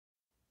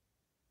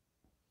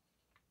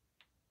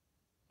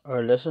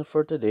Our lesson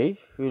for today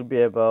will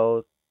be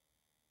about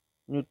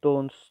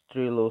Newton's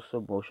three laws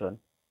of motion.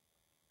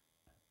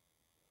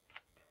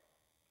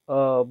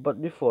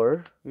 But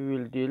before we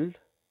will deal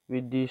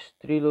with these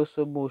three laws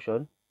of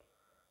motion,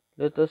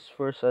 let us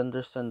first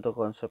understand the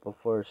concept of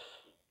force.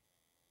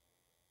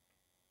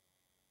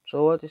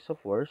 So, what is a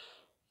force?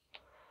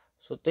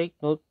 So, take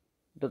note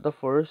that a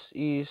force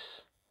is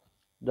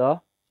the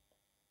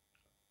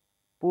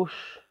push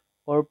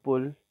or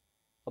pull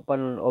upon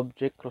an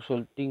object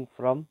resulting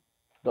from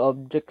the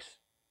object's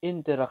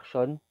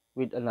interaction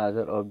with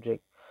another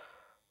object.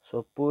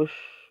 So, push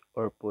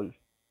or pull.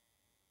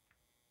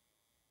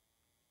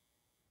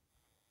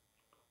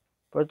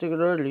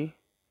 Particularly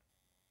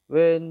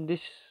when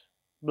this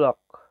block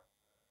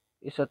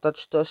is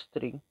attached to a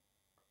string,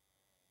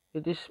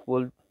 it is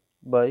pulled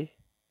by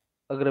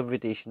a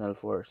gravitational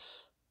force.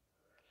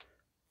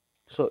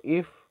 So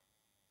if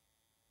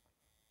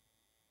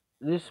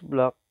this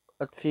block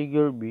at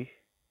figure B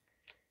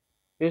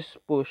is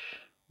pushed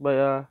by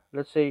a,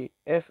 let's say,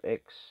 Fx,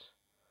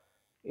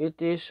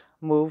 it is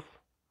moved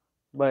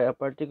by a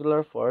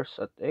particular force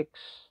at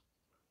x.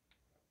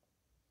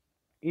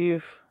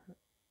 If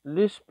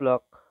this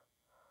block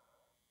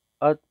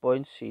at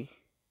point C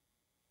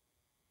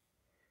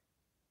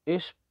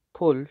is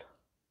pulled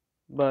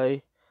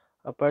by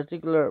a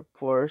particular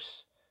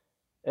force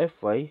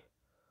Fy,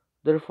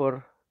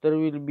 therefore there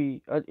will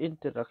be an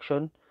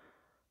interaction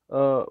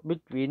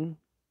between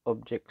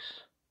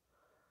objects.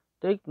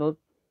 Take note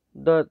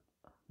that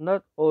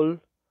not all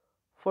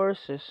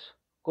forces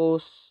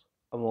cause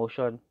a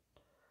motion.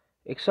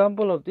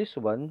 Example of this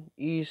one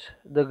is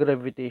the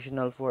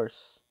gravitational force,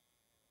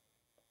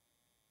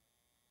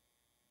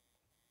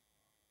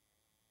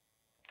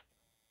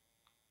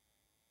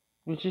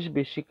 which is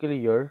basically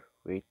your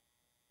weight.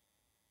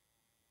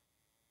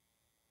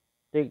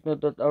 Take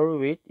note that our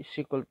weight is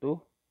equal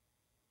to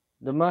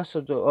the mass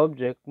of the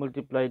object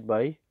multiplied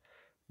by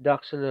the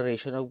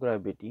acceleration of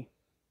gravity.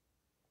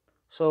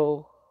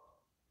 So,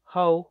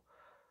 how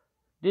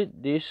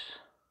did this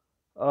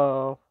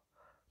uh,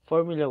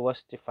 formula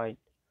was defined?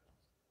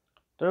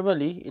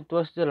 Normally, it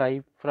was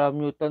derived from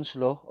Newton's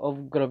law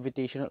of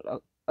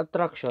gravitational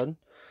attraction,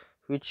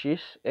 which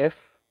is F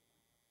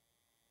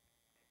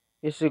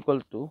is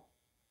equal to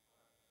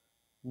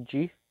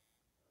G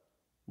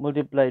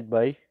multiplied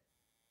by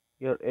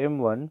your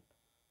M1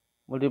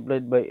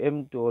 multiplied by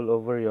M2 all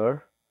over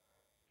your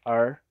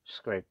R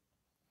squared.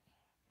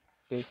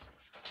 Okay,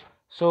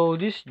 so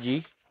this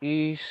G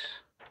is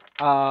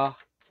a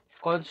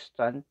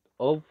constant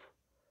of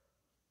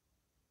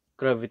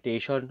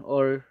gravitation,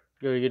 or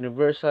your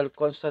universal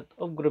constant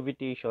of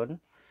gravitation,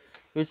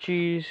 which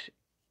is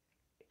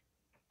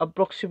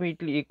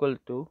approximately equal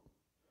to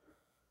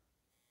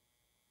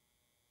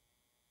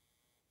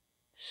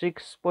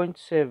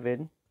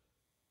 6.7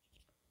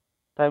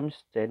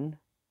 times 10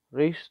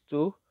 raised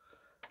to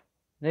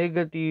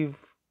negative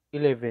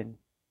 11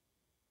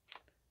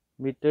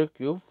 meter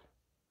cube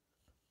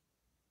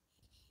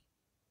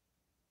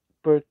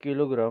per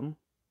kilogram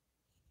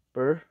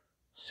per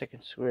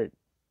second squared.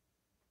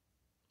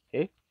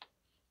 Okay,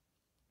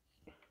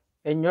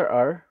 and your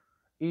R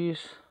is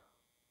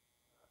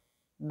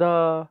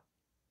the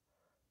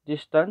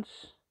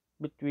distance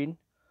between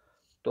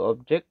two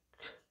objects,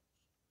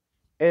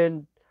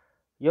 and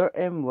your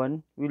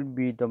M1 will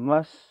be the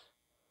mass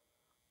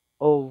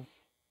of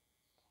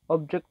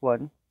object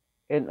 1,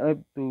 and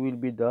M2 will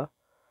be the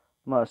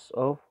mass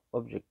of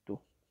object 2.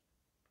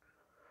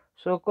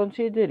 So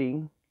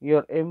considering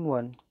your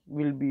M1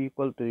 will be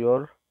equal to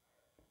your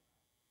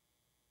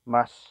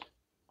mass,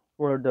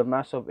 or the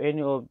mass of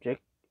any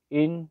object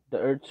in the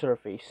Earth's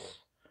surface,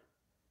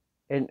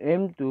 and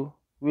M2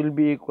 will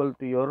be equal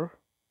to your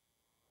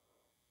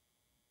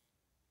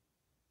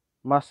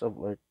mass of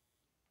Earth.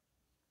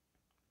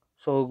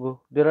 So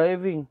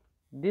deriving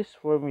this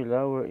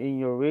formula wherein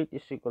your weight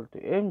is equal to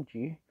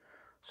mg,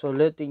 so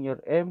letting your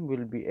m1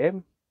 will be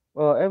m,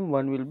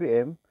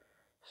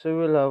 so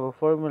we'll have a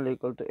formula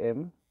equal to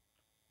m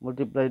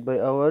multiplied by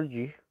our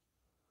g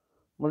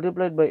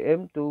multiplied by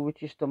m2,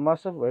 which is the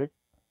mass of Earth,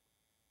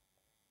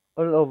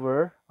 all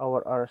over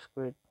our r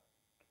squared.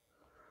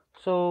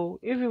 So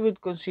if you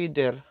would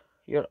consider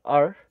your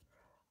r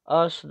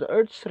as the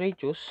Earth's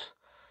radius,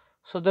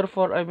 so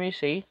therefore I may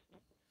say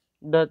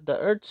that the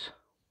Earth's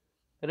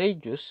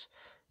radius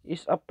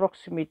is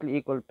approximately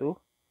equal to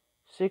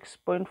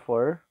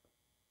 6.4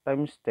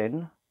 times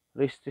 10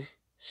 raised to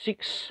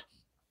 6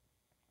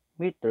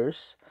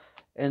 meters,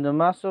 and the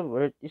mass of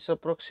Earth is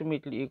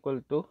approximately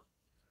equal to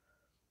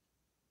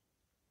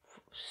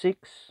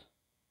 6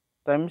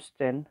 times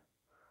 10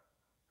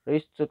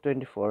 raised to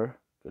 24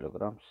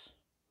 kilograms.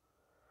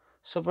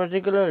 So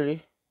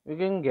particularly, we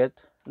can get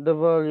the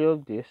value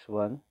of this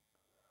one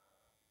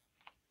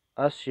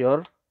as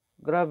your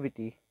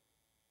gravity.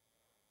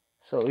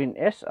 So in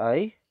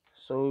SI,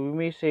 so we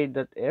may say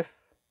that F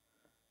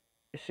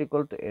is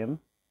equal to M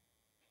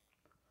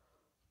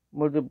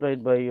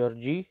multiplied by your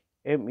G,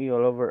 ME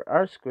all over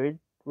R squared,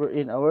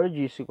 wherein our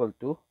G is equal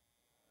to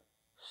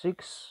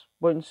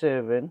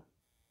 6.7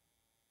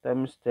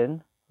 times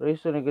 10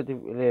 raised to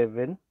negative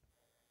 11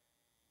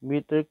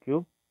 meter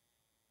cube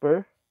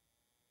per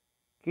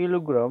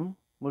kilogram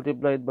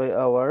multiplied by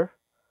our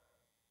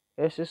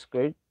s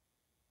squared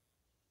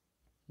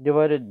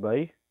divided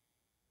by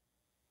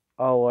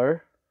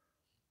our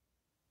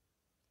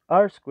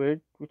r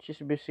squared, which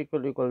is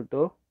basically equal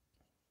to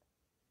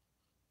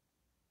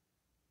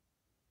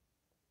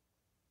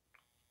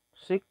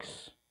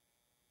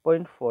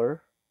 6.4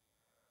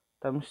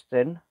 times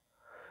 10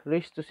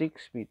 raised to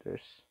 6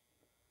 meters.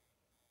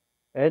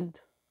 And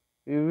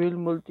we will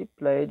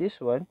multiply this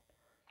one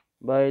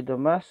by the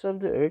mass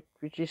of the earth,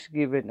 which is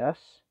given as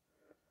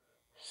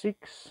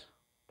 6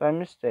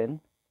 times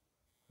 10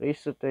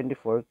 raised to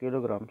 24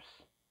 kilograms.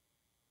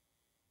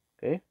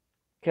 Okay,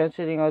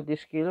 cancelling out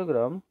this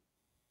kilogram,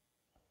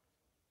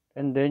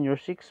 and then your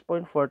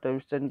 6.4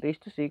 times 10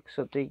 raised to 6.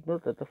 So take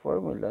note that the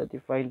formula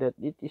define that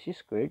it is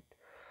squared.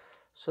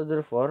 So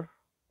therefore,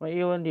 my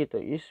iwan dito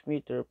is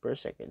meter per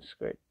second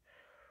squared,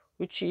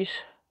 which is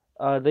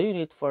the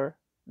unit for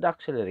the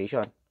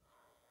acceleration.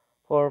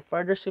 For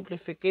further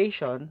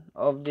simplification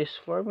of this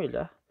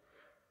formula,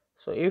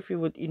 so if you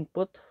would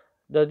input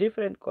the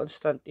different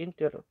constant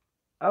into your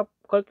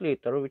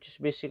calculator, which is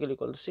basically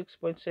equal to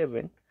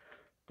 6.7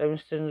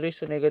 times 10 raised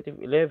to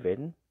negative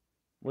 11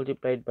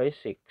 multiplied by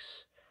 6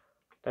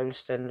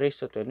 times 10 raised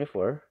to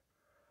 24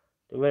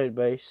 divided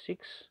by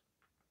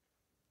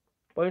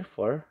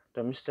 6.4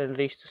 times 10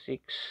 raised to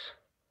 6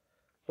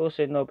 close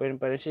and open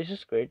parenthesis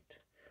squared,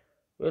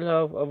 will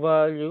have a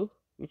value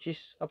which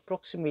is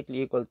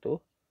approximately equal to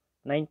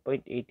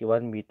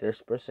 9.81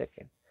 meters per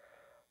second.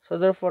 So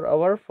therefore,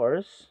 our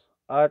force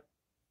at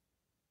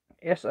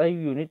SI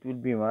unit will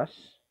be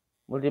mass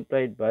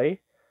multiplied by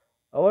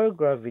our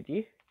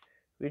gravity,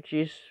 which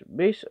is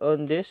based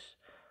on this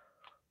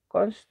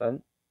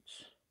constant.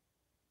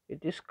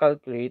 It is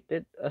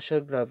calculated as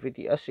your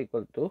gravity as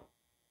equal to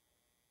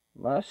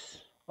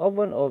mass of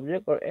an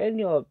object or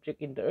any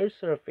object in the Earth's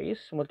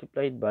surface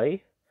multiplied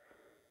by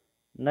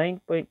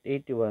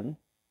 9.81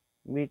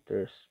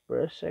 meters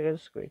per second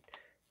squared.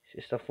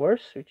 This is the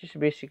force, which is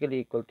basically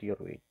equal to your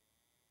weight.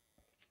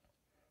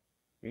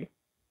 Okay.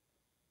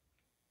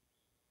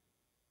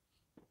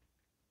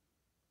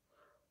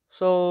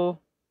 So,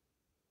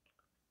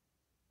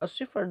 as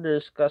we further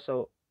discuss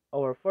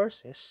our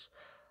forces,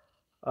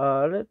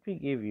 let me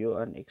give you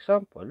an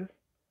example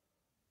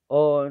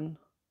on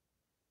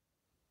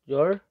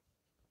your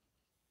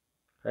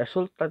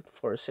resultant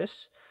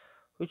forces,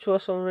 which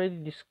was already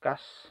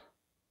discussed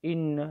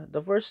in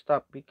the first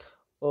topic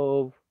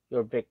of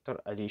your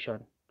vector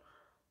addition.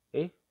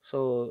 Okay,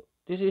 so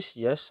this is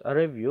just a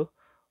review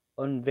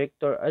on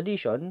vector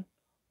addition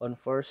on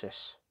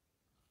forces.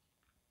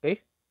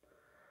 Okay,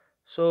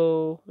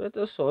 so let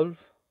us solve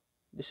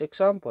this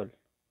example.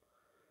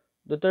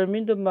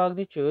 Determine the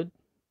magnitude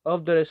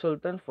of the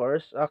resultant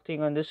force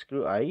acting on the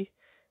screw eye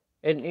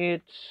and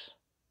its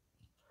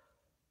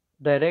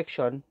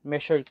direction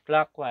measured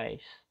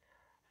clockwise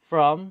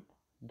from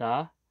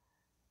the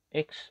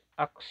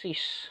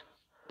x-axis.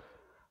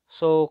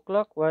 So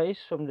clockwise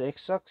from the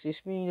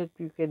x-axis meaning that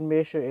you can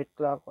measure it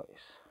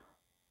clockwise.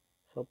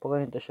 So pag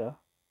ganito siya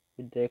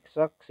with the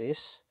x-axis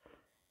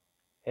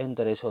and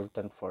the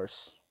resultant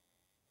force.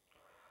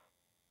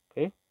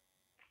 Okay,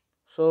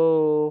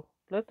 so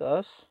let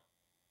us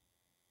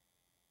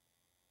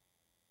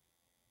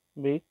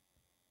make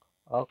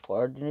a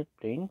coordinate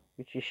plane,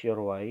 which is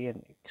your y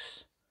and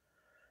x.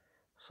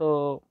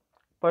 So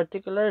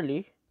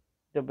particularly,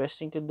 the best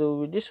thing to do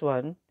with this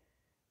one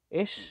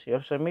is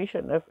your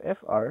summation of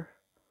fr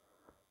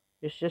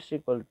is just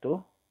equal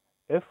to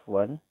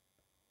f1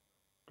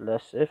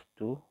 plus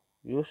f2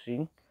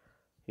 using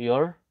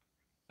your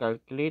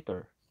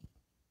calculator.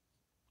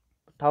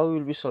 But how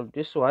will we solve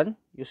this one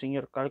using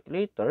your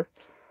calculator?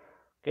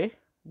 Okay,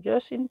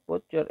 just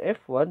input your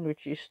f1,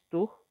 which is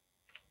 2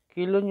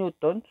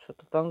 kilonewton. So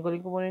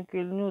tatanggalin ko muna yung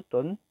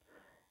kilonewton.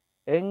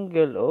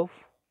 Angle of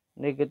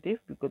negative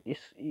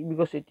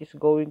because it is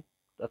going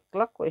a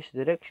clockwise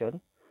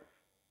direction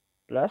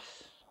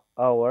plus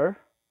our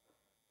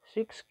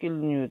 6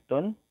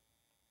 kilonewton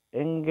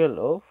angle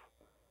of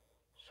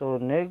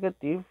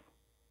negative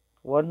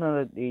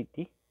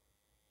 180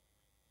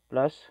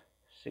 plus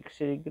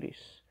 60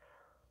 degrees.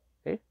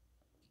 Okay,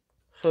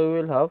 so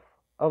we will have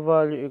a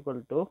value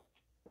equal to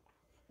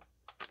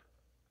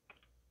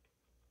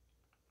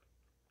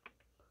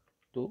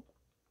 2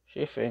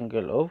 shift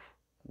angle of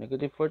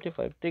negative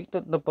 45. Take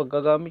note na pag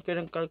gagamit ka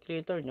ng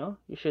calculator nyo,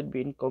 you should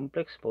be in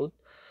complex mode,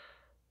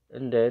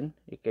 and then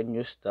you can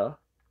use the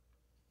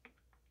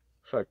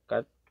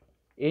shortcut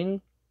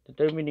in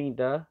determining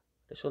the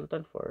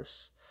resultant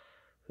force,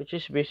 which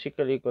is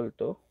basically equal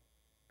to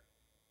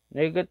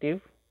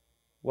negative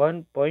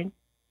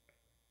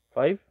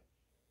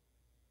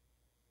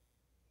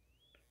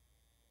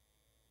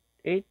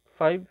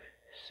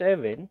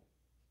 1.5857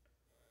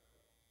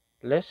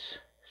 plus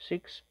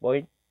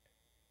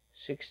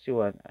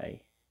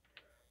 6.61i.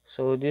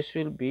 So this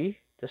will be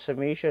the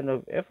summation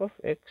of f of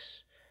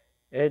x,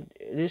 and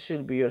this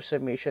will be your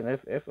summation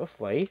of f of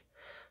y.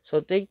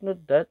 So take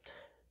note that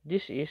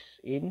this is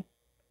in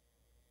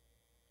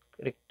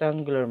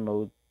rectangular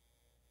mode.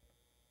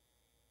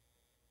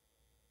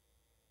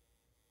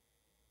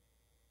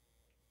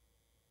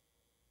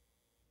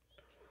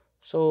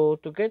 So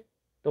to get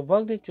the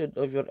magnitude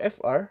of your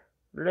FR,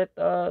 let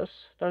us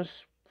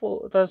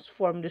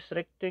transform this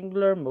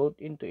rectangular mode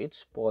into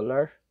its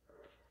polar.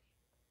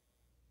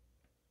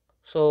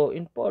 So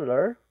in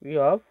polar, we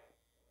have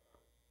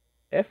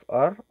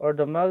FR, or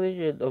the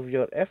magnitude of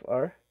your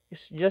FR, is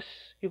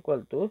just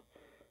equal to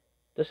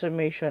the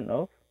summation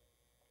of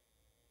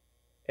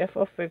f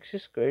of x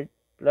squared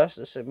plus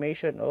the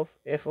summation of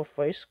f of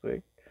y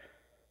squared.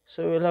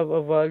 So we'll have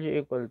a value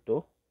equal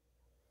to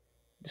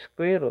the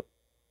square root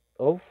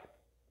of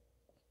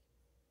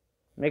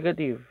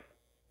negative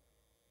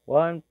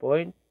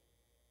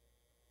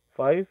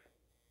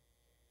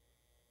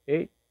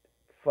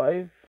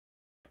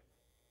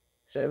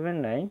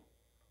 1.587579,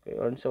 okay,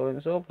 and so on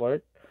and so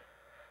forth,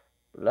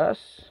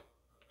 plus,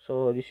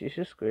 so this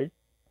is squared,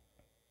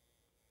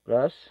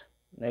 plus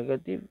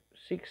negative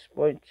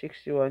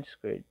 6.61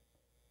 squared,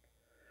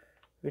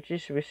 which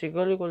is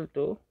basically equal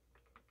to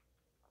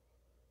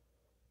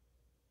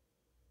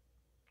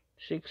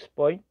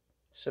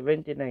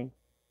 6.79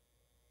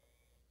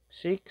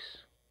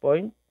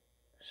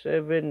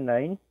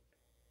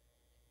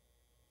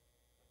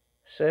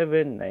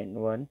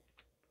 6.79791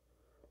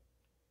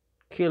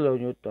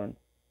 kilonewton.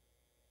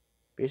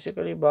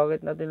 Basically,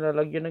 bakit natin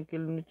lalagyan ng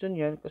kilonewton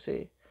yan?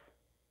 Kasi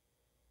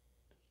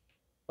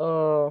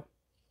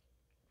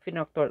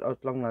finactor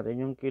out lang natin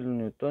yung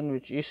kilonewton,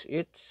 which is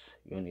its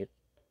unit.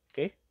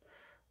 Okay,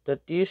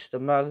 that is the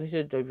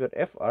magnitude of your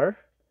FR,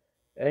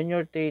 and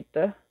your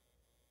theta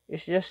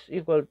is just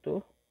equal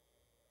to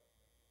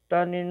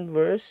tan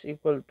inverse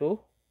equal to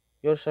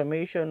your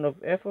summation of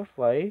f of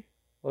y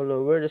all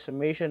over the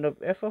summation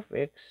of f of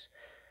x,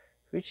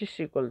 which is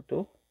equal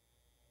to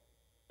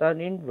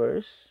tan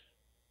inverse,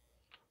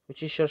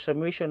 which is your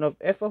summation of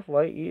f of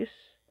y, is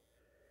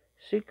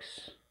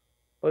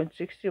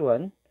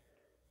 6.61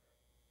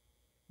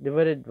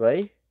 divided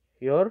by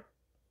your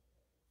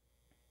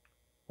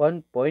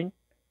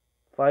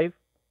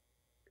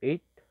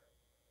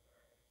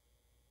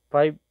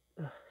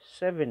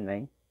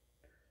 1.58579,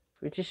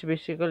 which is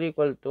basically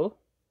equal to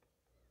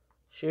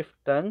shift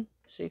tan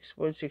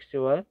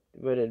 6.61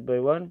 divided by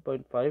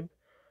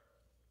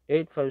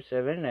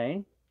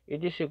 1.58579.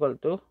 It is equal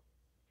to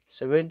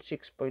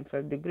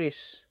 76.5 degrees.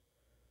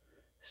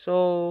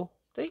 So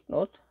take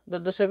note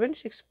that the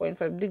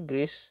 76.5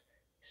 degrees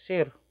is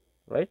here,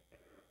 right?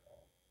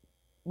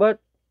 But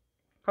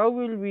how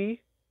will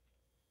we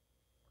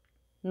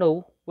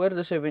know where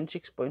the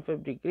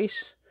 76.5 degrees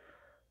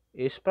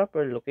is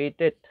properly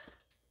located?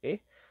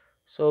 Okay,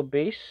 so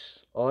based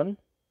on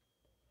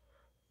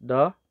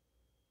the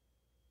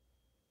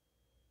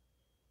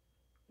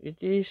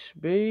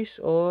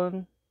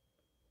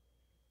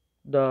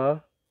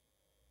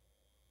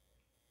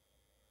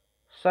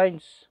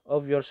signs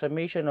of your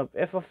summation of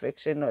f of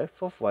x and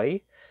f of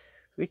y,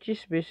 which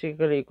is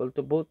basically equal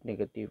to both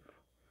negative.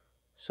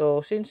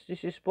 So since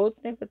this is both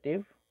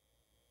negative,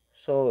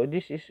 so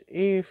this is,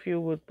 if you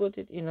would put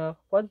it in a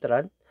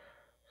quadrant,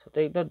 so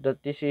take note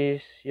that this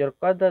is your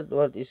quadrant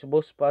 1 is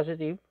both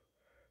positive,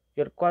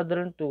 your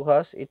quadrant 2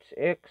 has its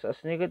x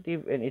as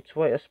negative and its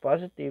y as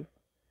positive,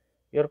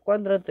 your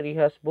quadrant 3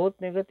 has both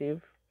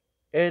negative,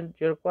 and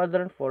your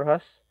quadrant 4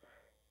 has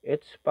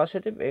its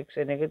positive x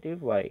and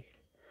negative y.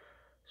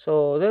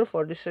 So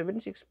therefore, this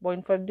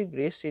 76.5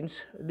 degrees, since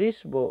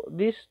these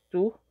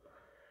two,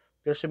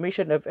 your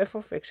summation of f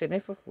of x and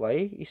f of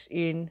y, is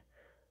in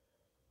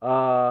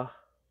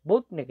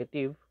both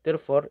negative,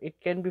 therefore it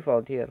can be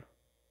found here.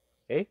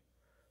 Okay,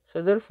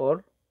 so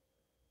therefore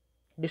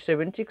this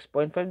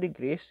 76.5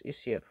 degrees is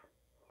here.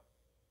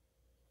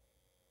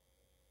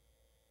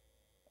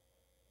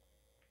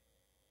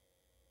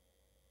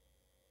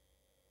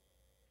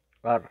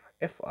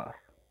 FR,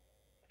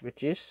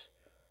 which is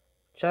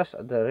just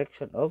a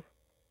direction of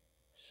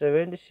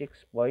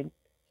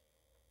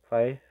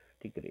 76.5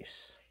 degrees.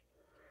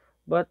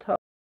 But how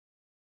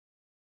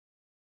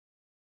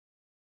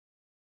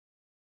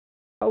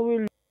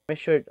will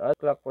measured at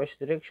clockwise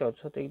direction?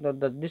 So take note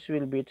that this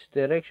will be its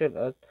direction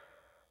at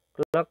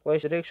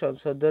clockwise direction,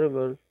 so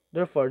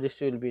therefore this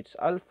will be its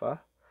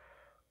alpha.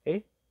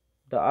 Okay,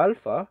 the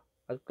alpha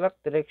at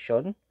clockwise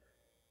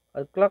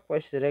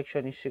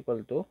direction is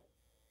equal to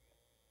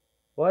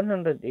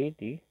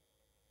 180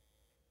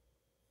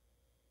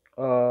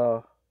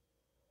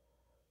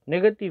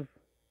 negative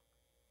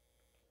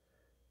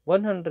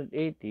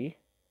 180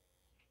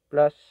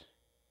 plus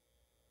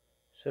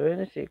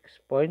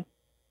 76.5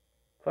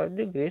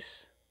 degrees,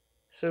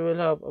 so we'll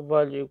have a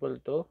value equal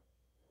to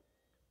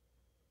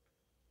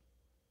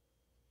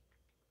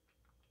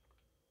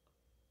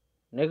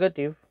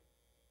negative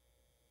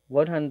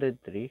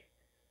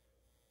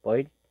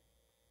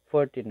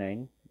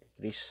 103.49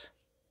 degrees.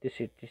 This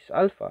is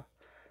alpha.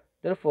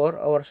 Therefore,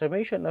 our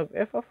summation of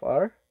f of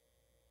r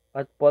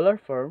at polar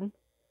form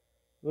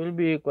will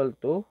be equal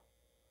to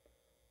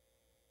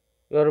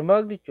your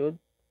magnitude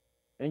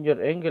and your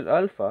angle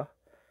alpha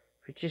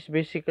which is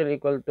basically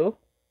equal to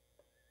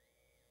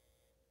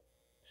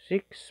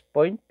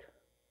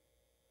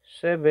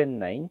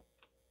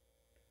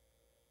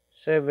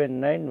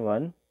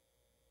 6.79791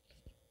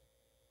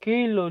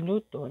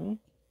 kilonewton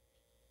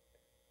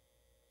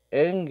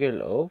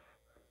angle of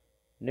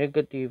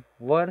negative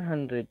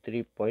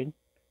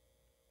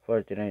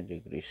 103.49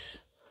 degrees.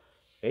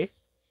 Okay,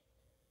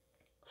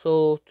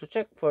 so to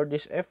check for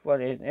this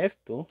F1 and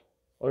F2,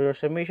 or your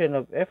summation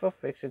of f of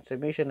x and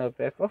summation of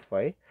f of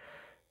y,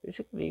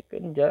 basically you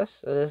can just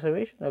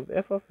summation of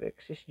f of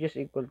x is just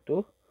equal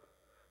to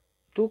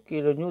 2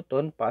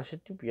 kilonewton,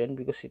 positive yan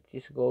because it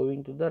is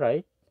going to the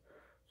right.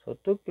 So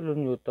 2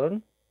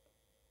 kilonewton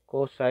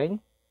cosine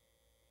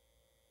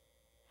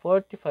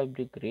 45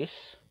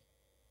 degrees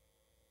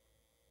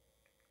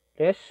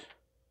less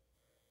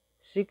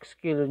 6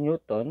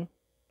 kilonewton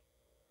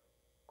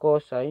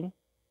cosine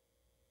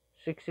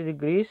 60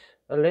 degrees,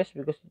 less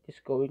because it is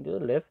going to the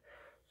left.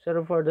 So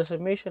therefore the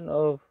summation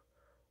of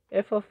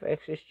f of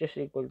x is just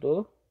equal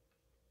to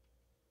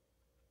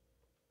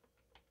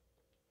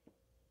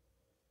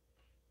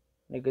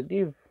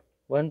negative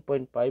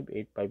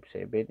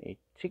 1.5855786,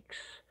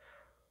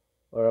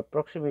 or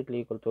approximately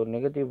equal to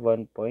negative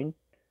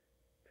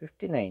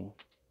 1.59.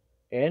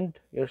 And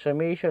your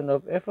summation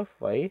of f of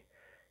y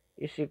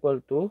is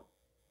equal to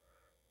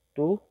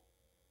 2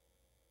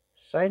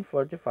 sine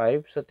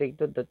 45. So take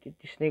note that it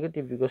is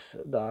negative because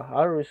the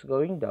arrow is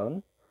going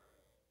down,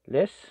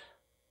 less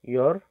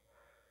your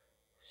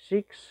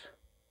 6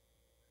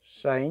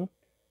 sine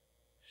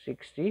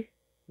 60,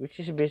 which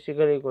is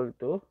basically equal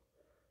to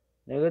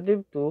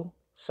negative 2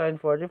 sine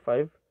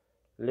 45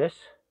 less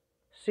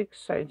 6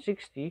 sine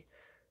 60,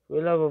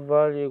 will have a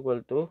value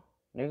equal to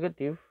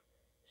negative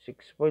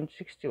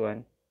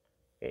 6.61.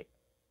 Okay,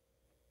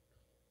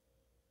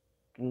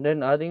 and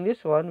then adding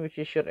this one, which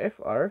is your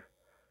FR,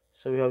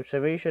 so we have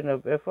summation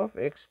of f of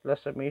x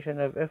plus summation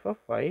of f of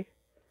y,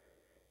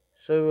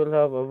 so we will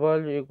have a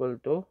value equal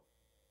to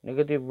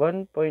negative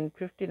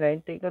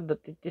 1.59. Take note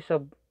that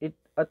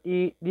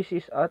this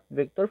is at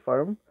vector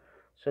form,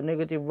 so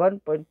negative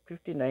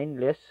 1.59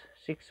 less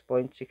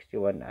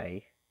 6.61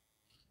 I.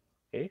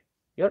 Okay,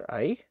 your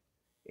I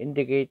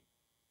indicate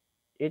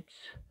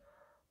its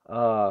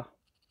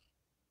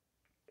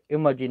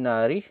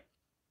imaginary,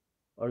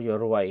 or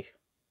your y.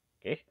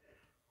 Okay,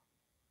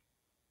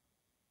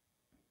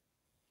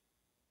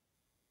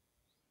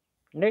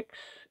 next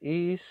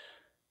is,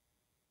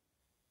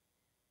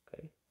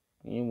 okay,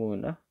 yun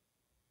muna.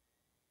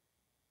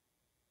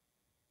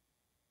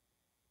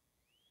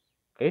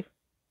 Okay,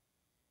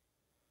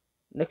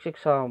 next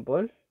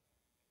example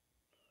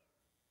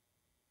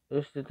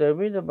is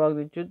determine the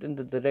magnitude and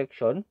the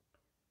direction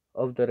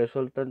of the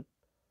resultant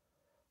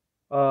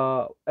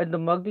and the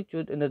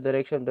magnitude and the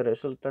direction of the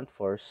resultant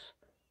force.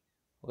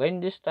 Okay, in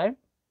this time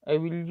I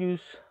will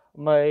use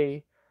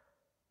my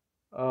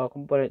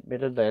component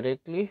method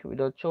directly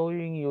without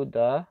showing you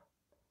the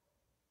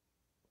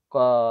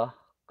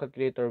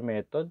calculator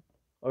method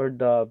or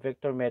the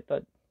vector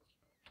method.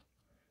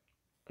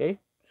 Okay,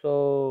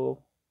 so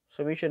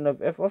summation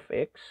of f of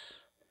x,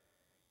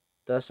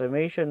 the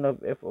summation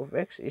of f of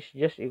x is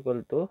just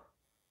equal to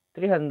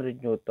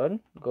 300 Newton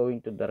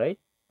going to the right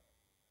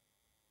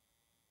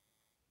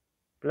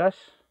plus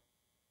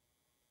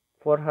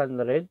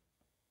 400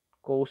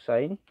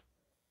 cosine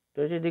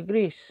 30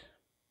 degrees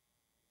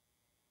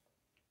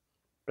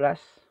plus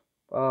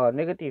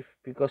negative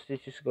because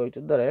this is going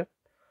to the left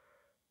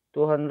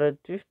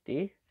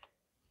 250.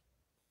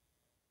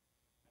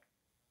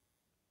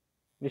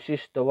 This is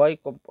the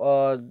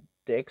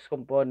the x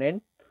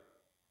component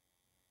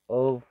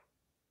of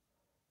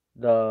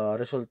the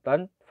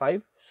resultant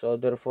 5, so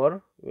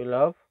therefore we'll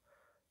have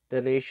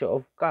the ratio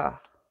of k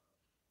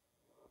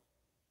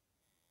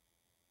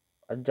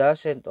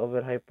adjacent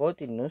over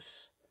hypotenuse.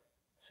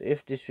 So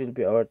if this will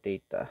be our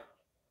theta,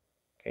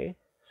 okay,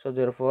 so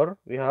therefore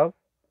we have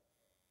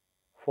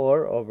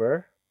 4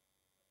 over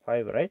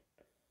 5, right?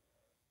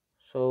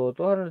 So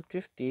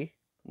 250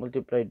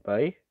 multiplied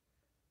by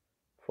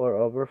 4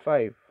 over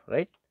 5,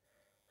 right?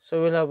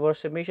 So we'll have our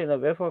summation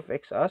of f of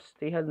x as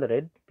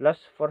 300 plus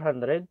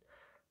 400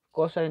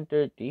 cosine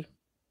 30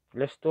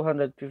 plus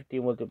 250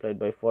 multiplied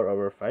by 4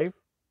 over 5,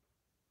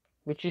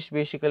 which is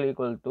basically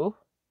equal to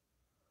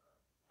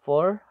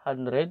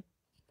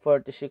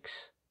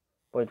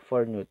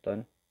 446.4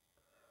 Newton.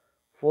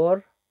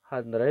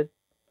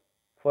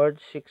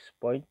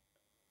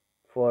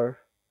 446.4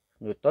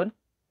 Newton.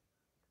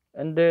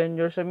 And then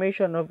your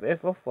summation of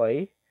f of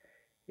y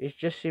is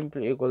just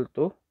simply equal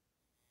to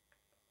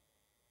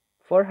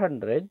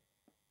 400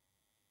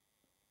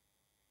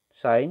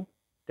 sine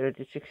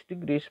 36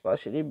 degrees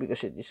positive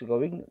because it is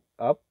going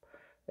up.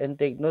 And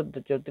take note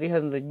that your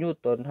 300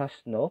 Newton has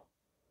no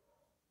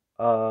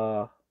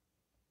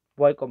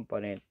y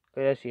component,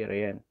 kaya 0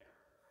 yan.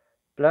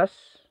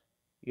 Plus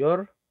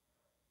your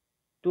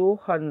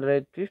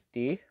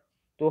 250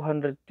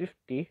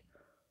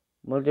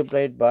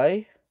 multiplied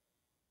by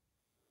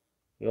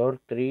your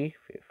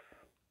 3/5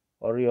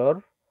 or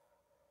your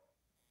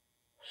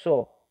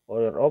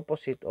or your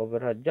opposite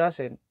over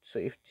adjacent. So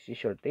if this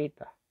is your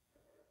theta,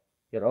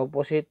 your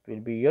opposite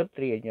will be your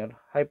 3 and your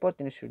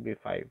hypotenuse will be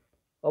 5.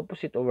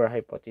 Opposite over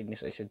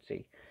hypotenuse, I should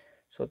say.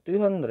 So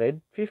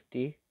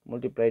 250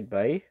 multiplied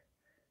by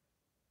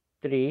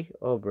 3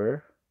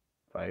 over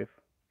 5.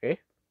 Okay.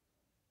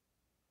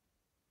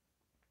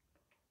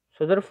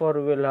 So therefore,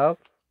 we will have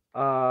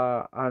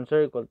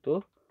answer equal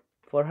to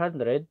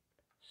 400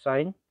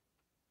 sine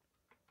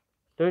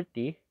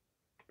 30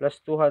 plus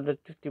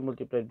 250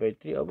 multiplied by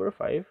 3 over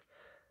 5.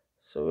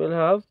 So we'll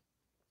have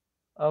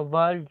a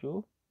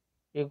value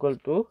equal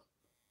to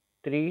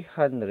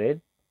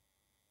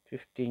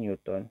 350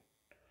 Newton.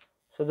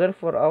 So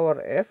therefore,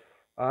 our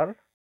FR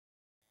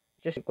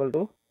is equal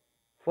to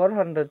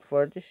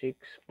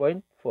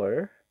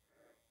 446.4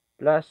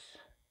 plus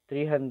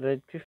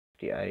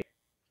 350I.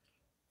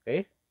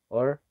 Okay,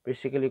 or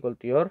basically equal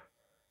to your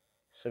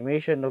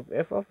summation of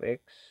f of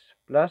x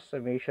plus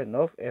summation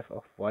of f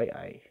of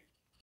yi.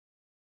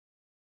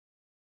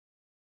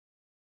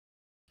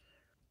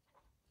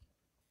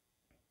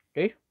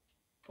 Okay,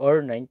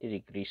 or 90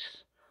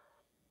 degrees.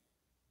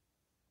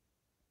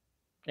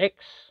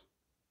 X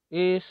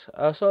is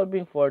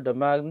solving for the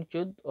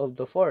magnitude of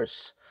the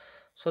force.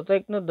 So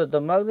take note that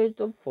the magnitude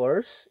of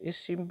force is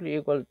simply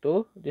equal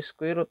to the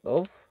square root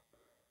of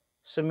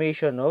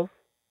summation of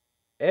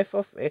f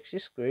of x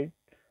squared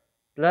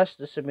plus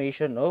the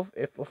summation of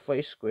f of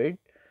y squared,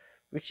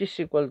 which is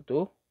equal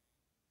to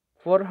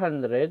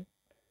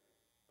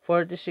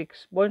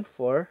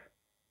 446.4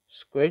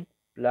 squared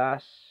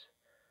plus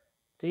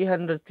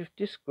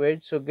 350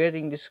 squared. So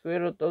getting the square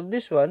root of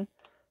this one,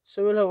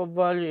 so we'll have a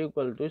value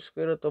equal to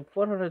square root of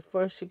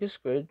 446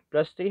 squared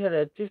plus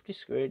 350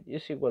 squared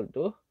is equal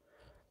to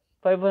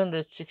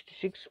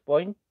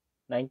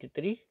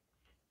 566.93.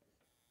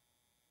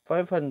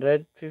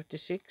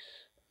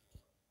 556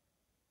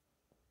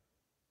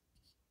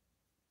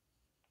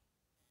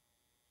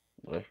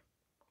 okay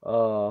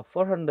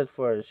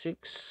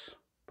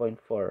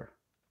 446.4.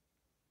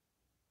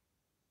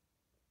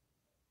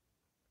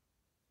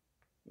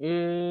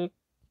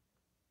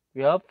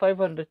 We have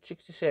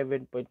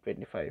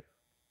 567.25.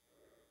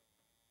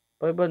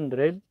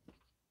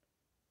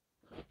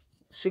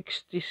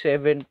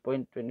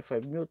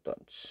 567.25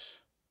 newtons.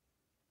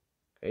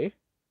 Okay,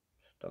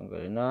 so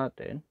tanggalin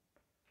natin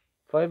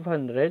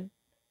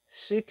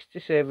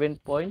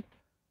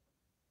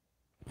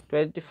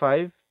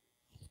 567.25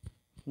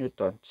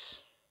 newtons.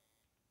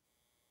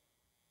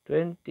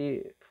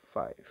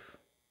 25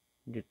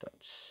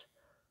 newtons.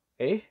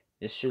 Okay,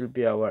 this will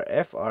be our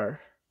FR,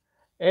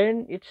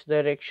 and its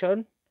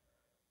direction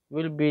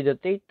will be the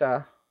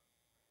theta,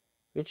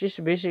 which is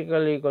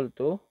basically equal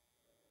to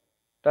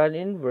tan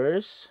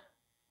inverse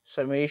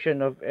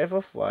summation of f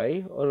of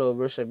y all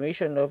over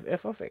summation of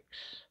f of x.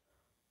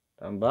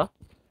 Tama ba?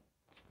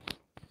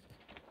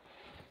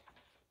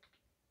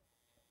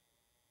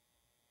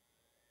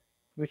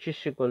 Which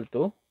is equal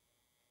to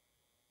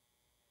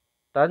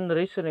tan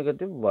raised to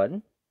negative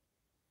 1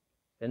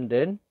 and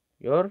then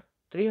your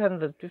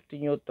 350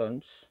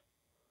 newtons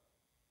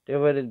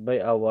divided by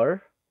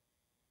our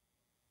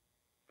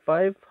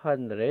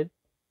 500.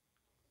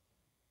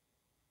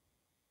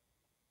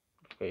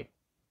 Okay,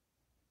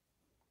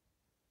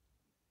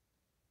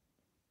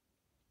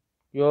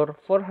 your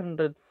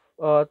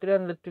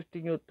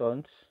 350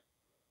 newtons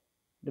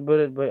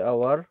divided by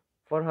our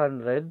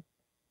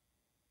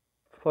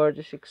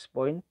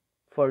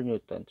 446.4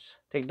 newtons.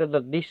 Take note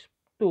that these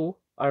two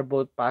are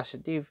both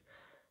positive,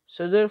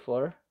 so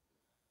therefore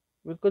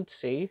we could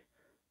say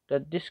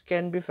that this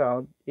can be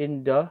found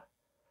in the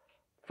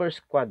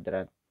first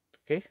quadrant.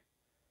 Okay,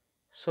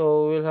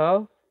 so we'll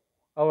have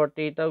our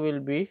theta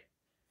will be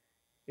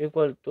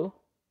equal to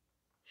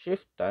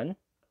shift tan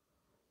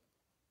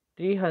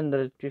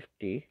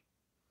 350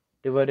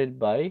 divided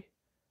by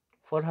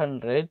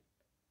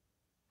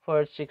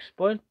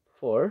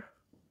 446.4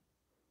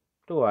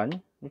 to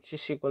 1, which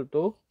is equal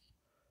to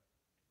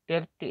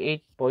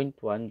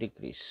 38.1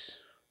 degrees.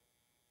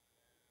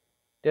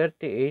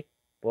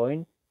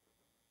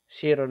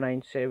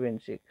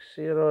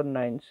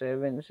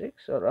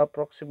 38.0976 or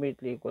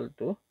approximately equal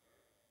to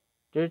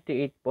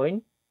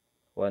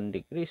 38.1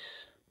 degrees.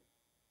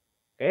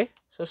 Okay,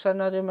 so saan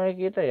natin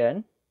makikita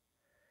yan?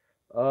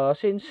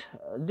 Since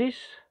this,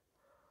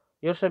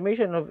 your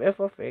summation of f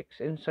of x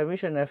and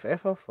summation of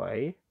f of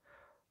y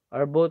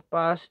are both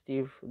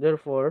positive,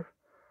 therefore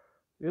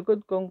we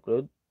could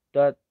conclude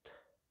that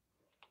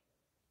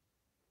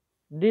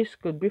this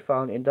could be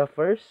found in the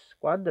first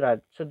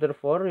quadrant. So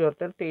therefore your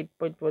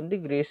 38.1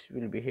 degrees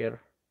will be here,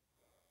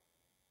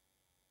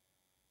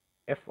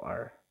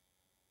 FR,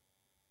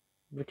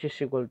 which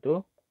is equal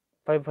to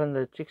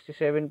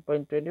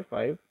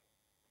 567.25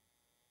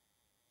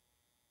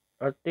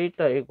 or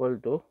theta equal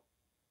to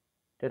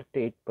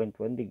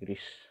 38.1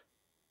 degrees.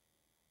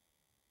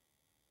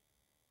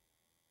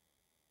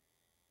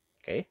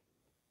 Okay,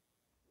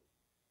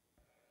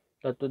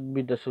 that would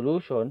be the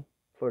solution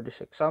for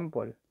this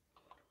example.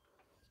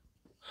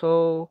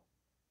 So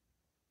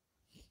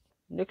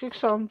next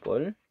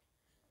example,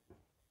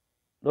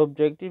 the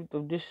objective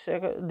of this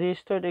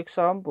third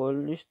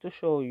example is to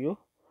show you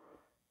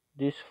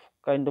this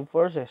kind of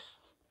forces.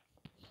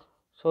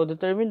 So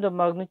determine the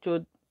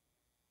magnitude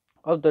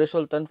of the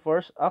resultant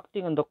force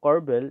acting on the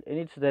corbel in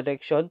its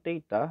direction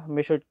theta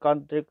measured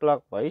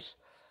counterclockwise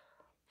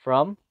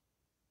from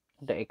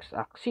the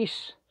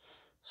x-axis.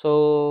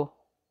 So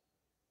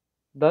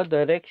the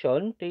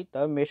direction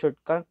theta measured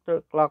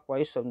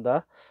counterclockwise from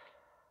the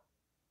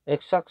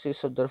x-axis,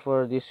 so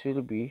therefore this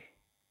will be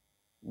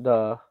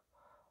the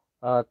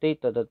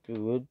theta that we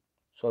would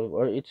solve,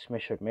 or its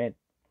measurement.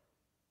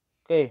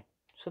 Okay,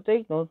 so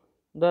take note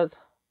that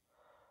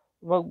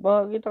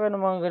magkita ka ng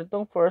mga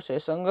ganitong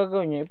forces, ang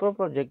gagawin nyo,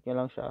 ipoproject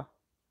nyo lang siya.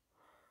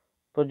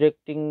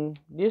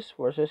 Projecting these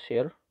forces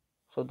here,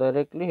 so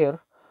directly here.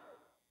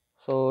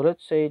 So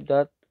let's say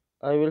that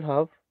I will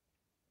have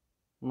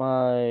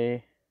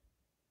my,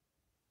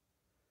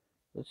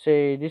 let's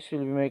say this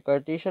will be my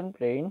Cartesian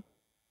plane,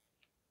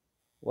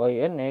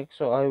 y and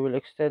x. So I will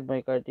extend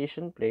my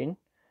Cartesian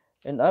plane,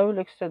 and I will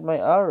extend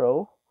my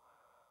arrow.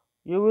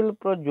 You will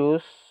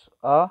produce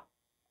a,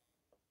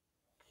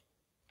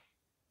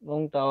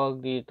 nung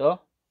tawag dito,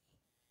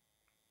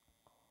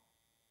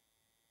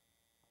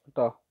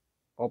 ito,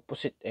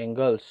 opposite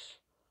angles,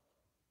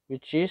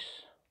 which is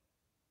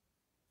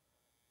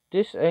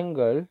this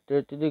angle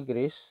 30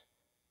 degrees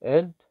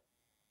and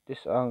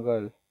this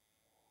angle.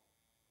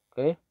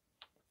 Okay,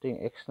 ito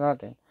yung x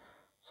natin.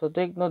 So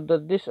take note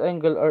that this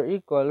angle are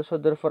equal, so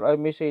therefore I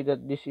may say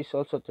that this is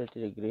also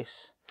 30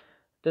 degrees.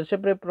 Then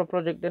syempre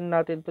pro-project din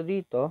natin to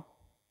dito.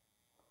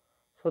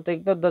 So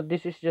take note that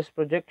this is just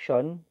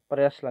projection,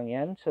 parehas lang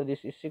yan. So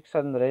this is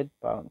 600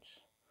 pounds.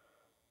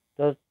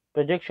 The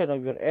projection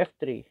of your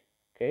F3.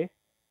 Okay,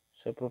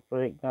 so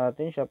pro-project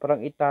natin siya,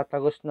 parang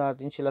itatagos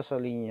natin sila sa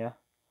linya.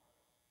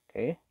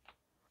 Okay,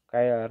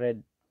 kaya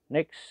red.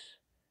 Next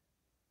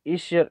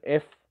is your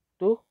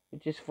F2,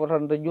 which is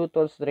 400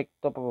 newtons,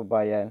 direkto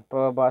pababa yan.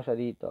 Pababa siya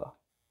dito.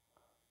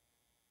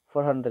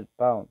 400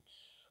 pounds.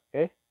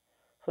 Okay?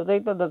 So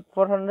take note that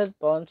 400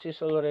 pounds is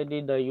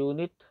already the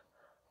unit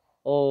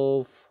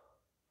of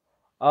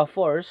a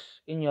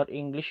force in your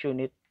English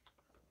unit.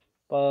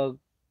 Pag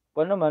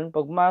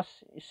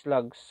mass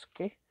slugs.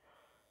 Okay?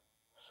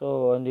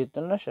 So,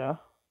 andito na siya.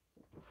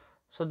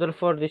 So,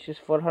 therefore, this is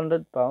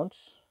 400 pounds.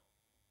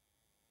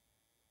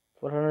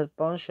 400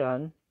 pounds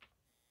yan.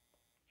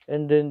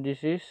 And then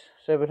this is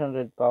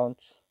 700 pounds.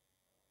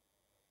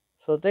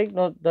 So take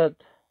note that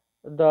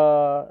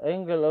the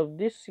angle of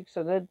this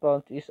 600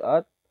 pounds is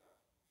at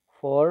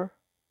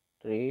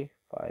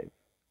 435.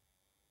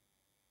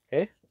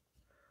 Okay,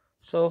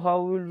 so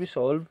how will we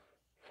solve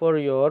for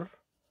your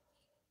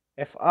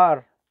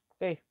FR?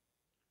 Okay,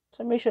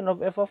 summation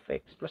of f of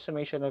x plus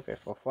summation of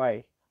f of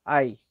y.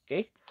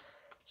 Okay,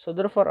 so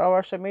therefore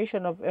our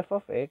summation of f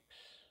of x,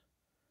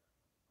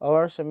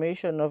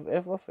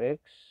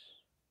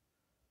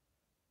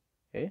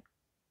 okay,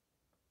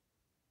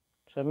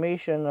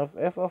 summation of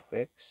f of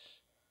x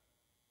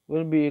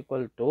will be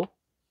equal to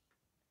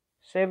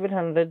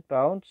 700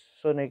 pounds.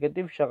 So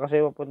negative siya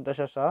kasi papunta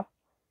siya sa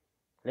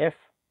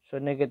left. So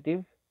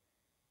negative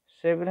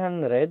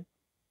 700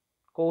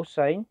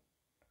 cosine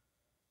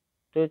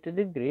 30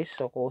 degrees.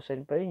 So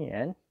cosine pa rin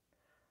yan.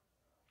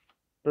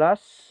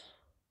 Plus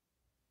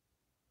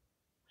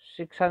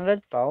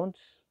 600 pounds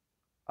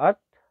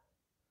at,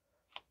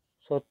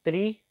 so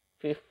 3/5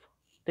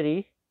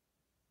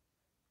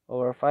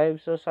 over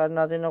 5. So saan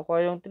natin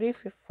nakuha yung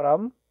 3/5?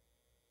 From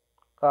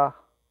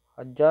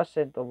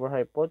adjacent over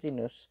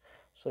hypotenuse.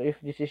 So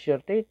if this is your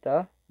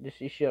theta,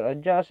 this is your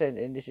adjacent,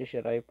 and this is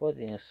your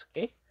hypotenuse.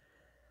 Okay,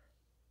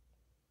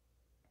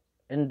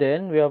 and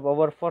then we have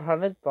our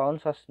 400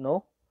 pounds has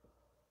no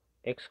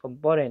x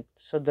component.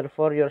 So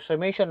therefore your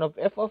summation of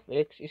f of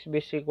x is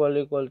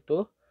basically equal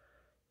to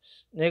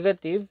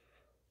negative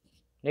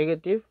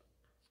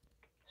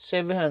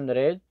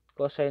 700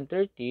 cosine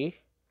 30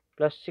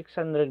 plus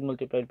 600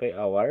 multiplied by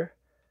our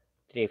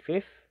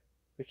 3/5,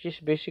 which is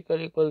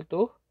basically equal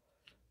to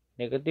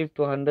negative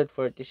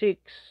 246.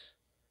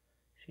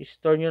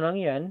 Store nyo lang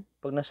yan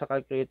pag nasa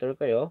calculator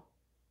kayo.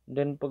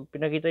 Then pag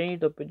pinakita nyo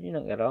ito, pwede nyo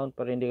nang i-round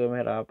para hindi kayo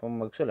mahirapang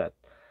magsulat.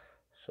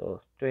 So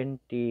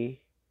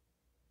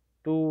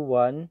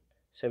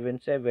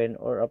 202177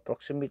 or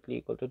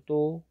approximately equal to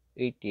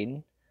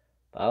 218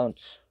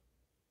 pounds.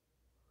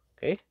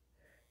 Okay,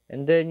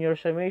 and then your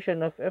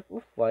summation of f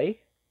of y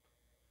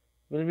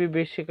will be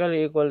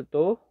basically equal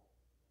to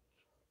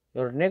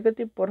your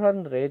negative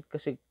 400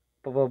 kasi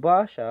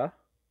pababa siya,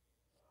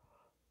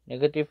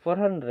 negative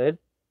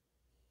 400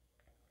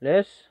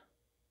 less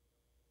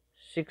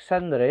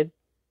 600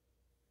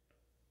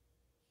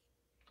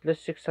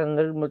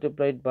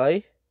 multiplied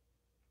by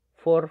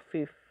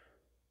 4/5.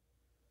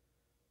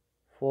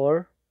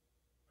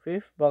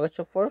 4/5, bakit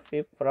siya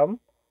 4/5?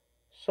 From,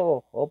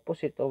 so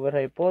opposite over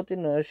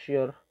hypotenuse,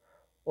 your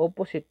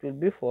opposite will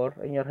be 4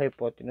 and your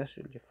hypotenuse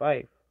will be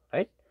 5,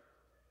 right?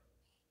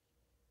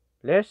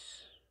 Less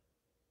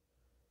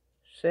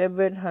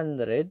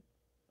 700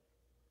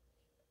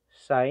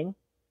 sine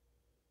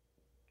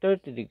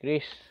 30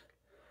 degrees.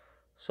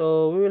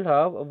 So we will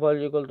have a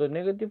value equal to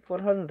negative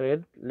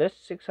 400 less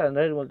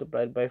 600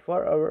 multiplied by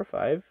 4 over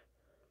 5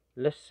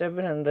 less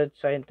 700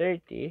 sine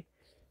 30.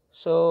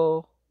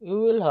 So you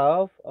will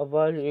have a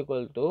value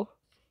equal to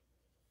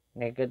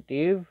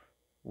negative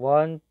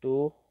 1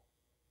 to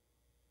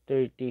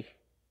 30,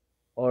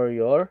 or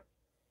your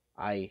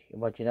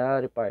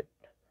imaginary part.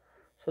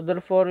 So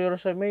therefore your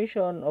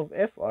summation of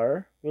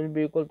fr will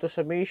be equal to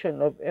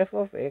summation of f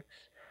of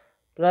x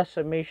plus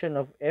summation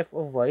of f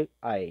of y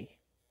I,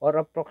 or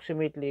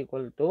approximately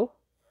equal to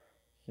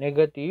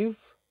negative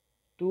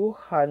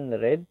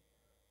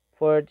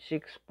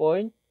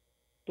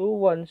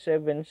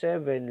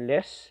 246.2177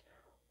 less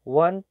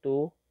 1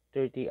 to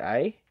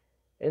 30i.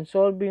 And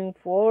solving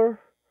for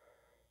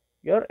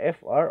your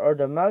fr, or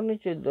the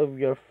magnitude of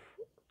your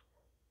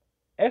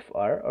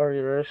fr, or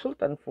your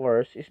resultant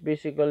force, is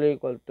basically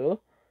equal to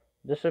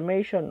the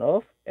summation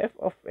of f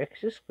of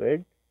x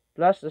squared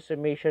plus the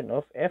summation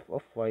of f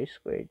of y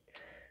squared,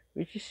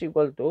 which is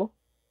equal to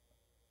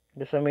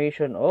the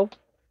summation of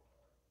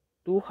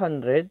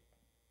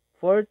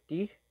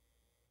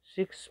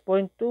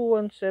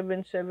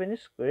 246.2177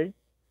 squared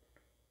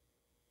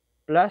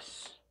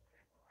plus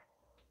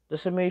the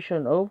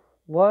summation of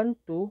 1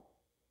 to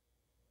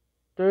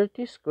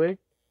 30 squared.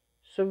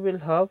 So we'll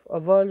have a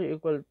value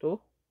equal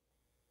to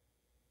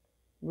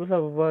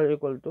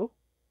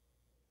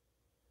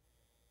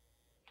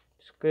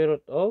square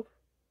root of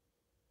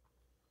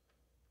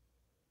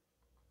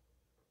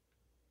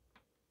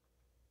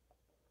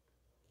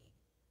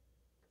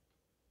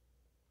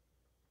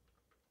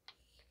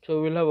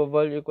so we'll have a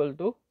value equal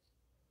to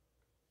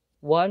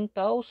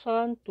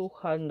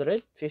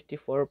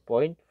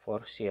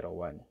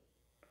 1254.401.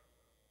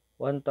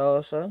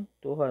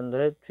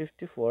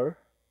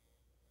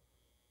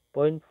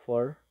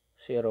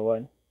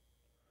 1254.401.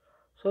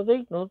 So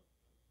take note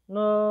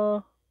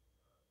na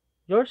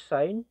your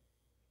sign,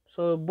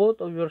 so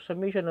both of your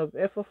summation of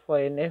f of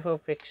y and f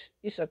of x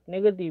is at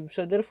negative.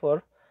 So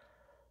therefore,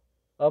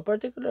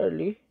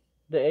 particularly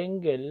the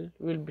angle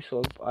will be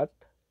solved at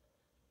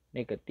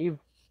negative,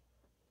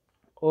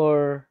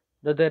 or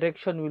the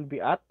direction will be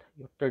at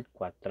your third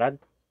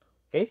quadrant.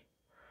 Okay,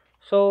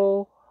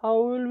 so how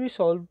will we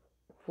solve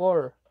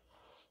for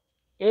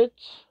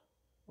each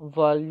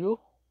value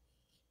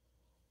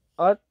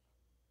at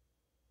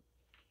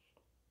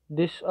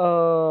this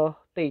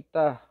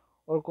theta,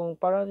 or kung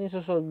para natin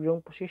sa solve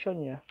yung position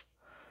niya,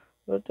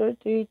 your third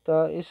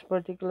theta is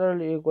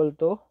particularly equal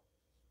to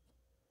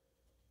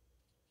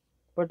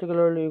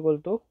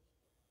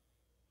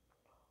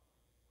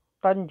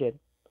tangent,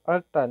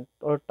 arctant,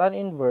 or tan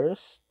inverse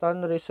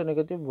tan raised to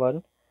negative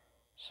 1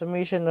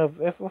 summation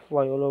of f of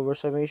y all over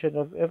summation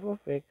of f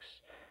of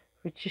x,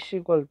 which is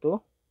equal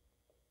to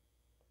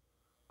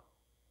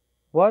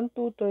 1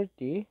 to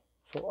 30.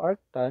 So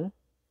arctan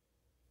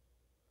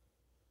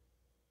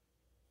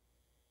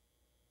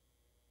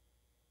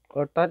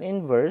or tan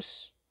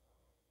inverse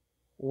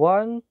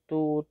 1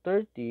 to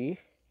 30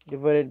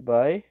 divided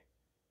by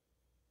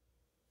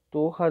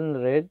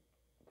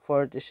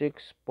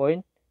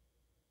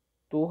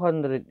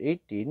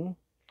 246.218,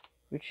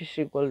 which is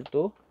equal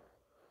to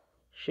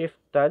shift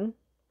tan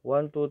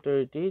 1 to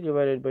 30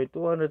 divided by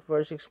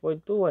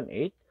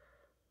 246.218.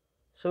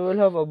 So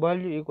we'll have a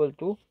value equal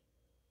to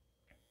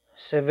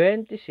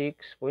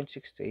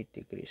 76.68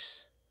 degrees.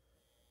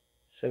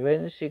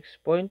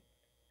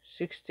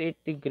 76.68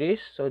 degrees.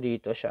 So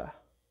dito siya.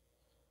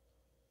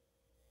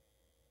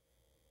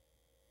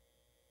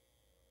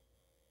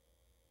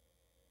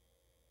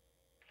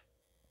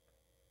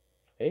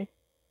 Okay?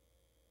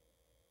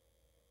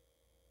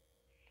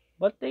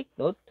 But take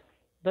note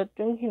that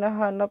yung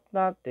hinahanap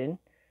natin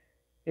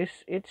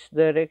is its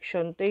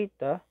direction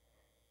theta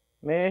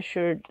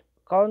measured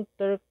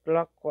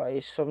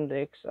counterclockwise from the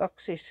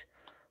x-axis.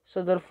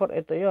 So therefore,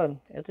 ito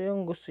yon. Ito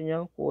yung gusto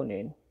niyang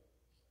kunin.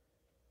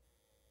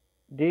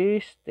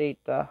 This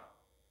theta.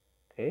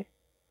 Okay?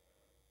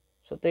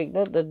 So take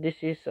note that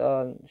this is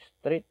a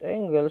straight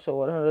angle. So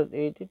 180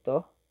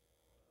 to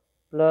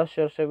plus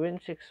your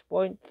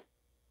 76.68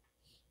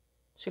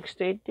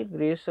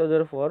 degrees. So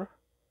therefore,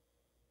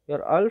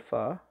 your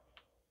alpha,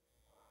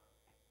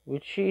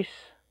 which is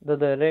the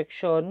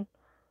direction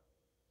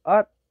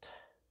at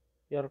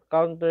your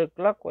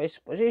counterclockwise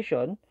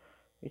position,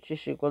 which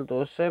is equal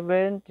to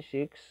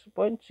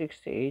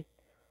 76.68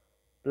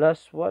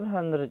 plus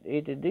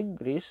 180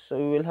 degrees. So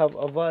we will have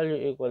a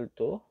value equal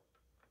to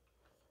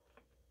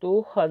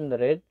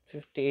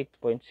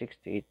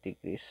 258.68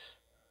 degrees.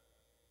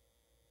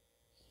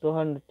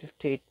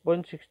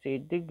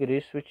 258.68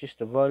 degrees, which is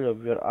the value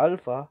of your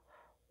alpha,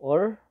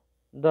 or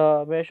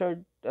the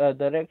measured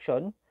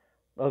direction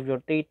of your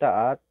theta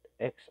at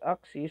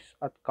x-axis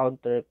at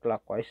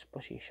counterclockwise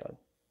position.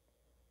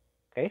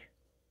 Okay?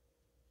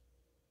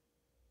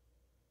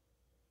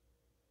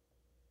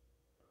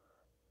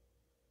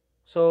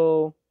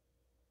 So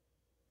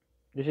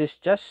this is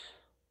just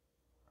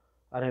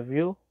a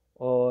review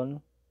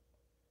on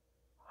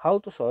how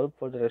to solve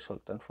for the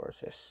resultant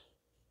forces.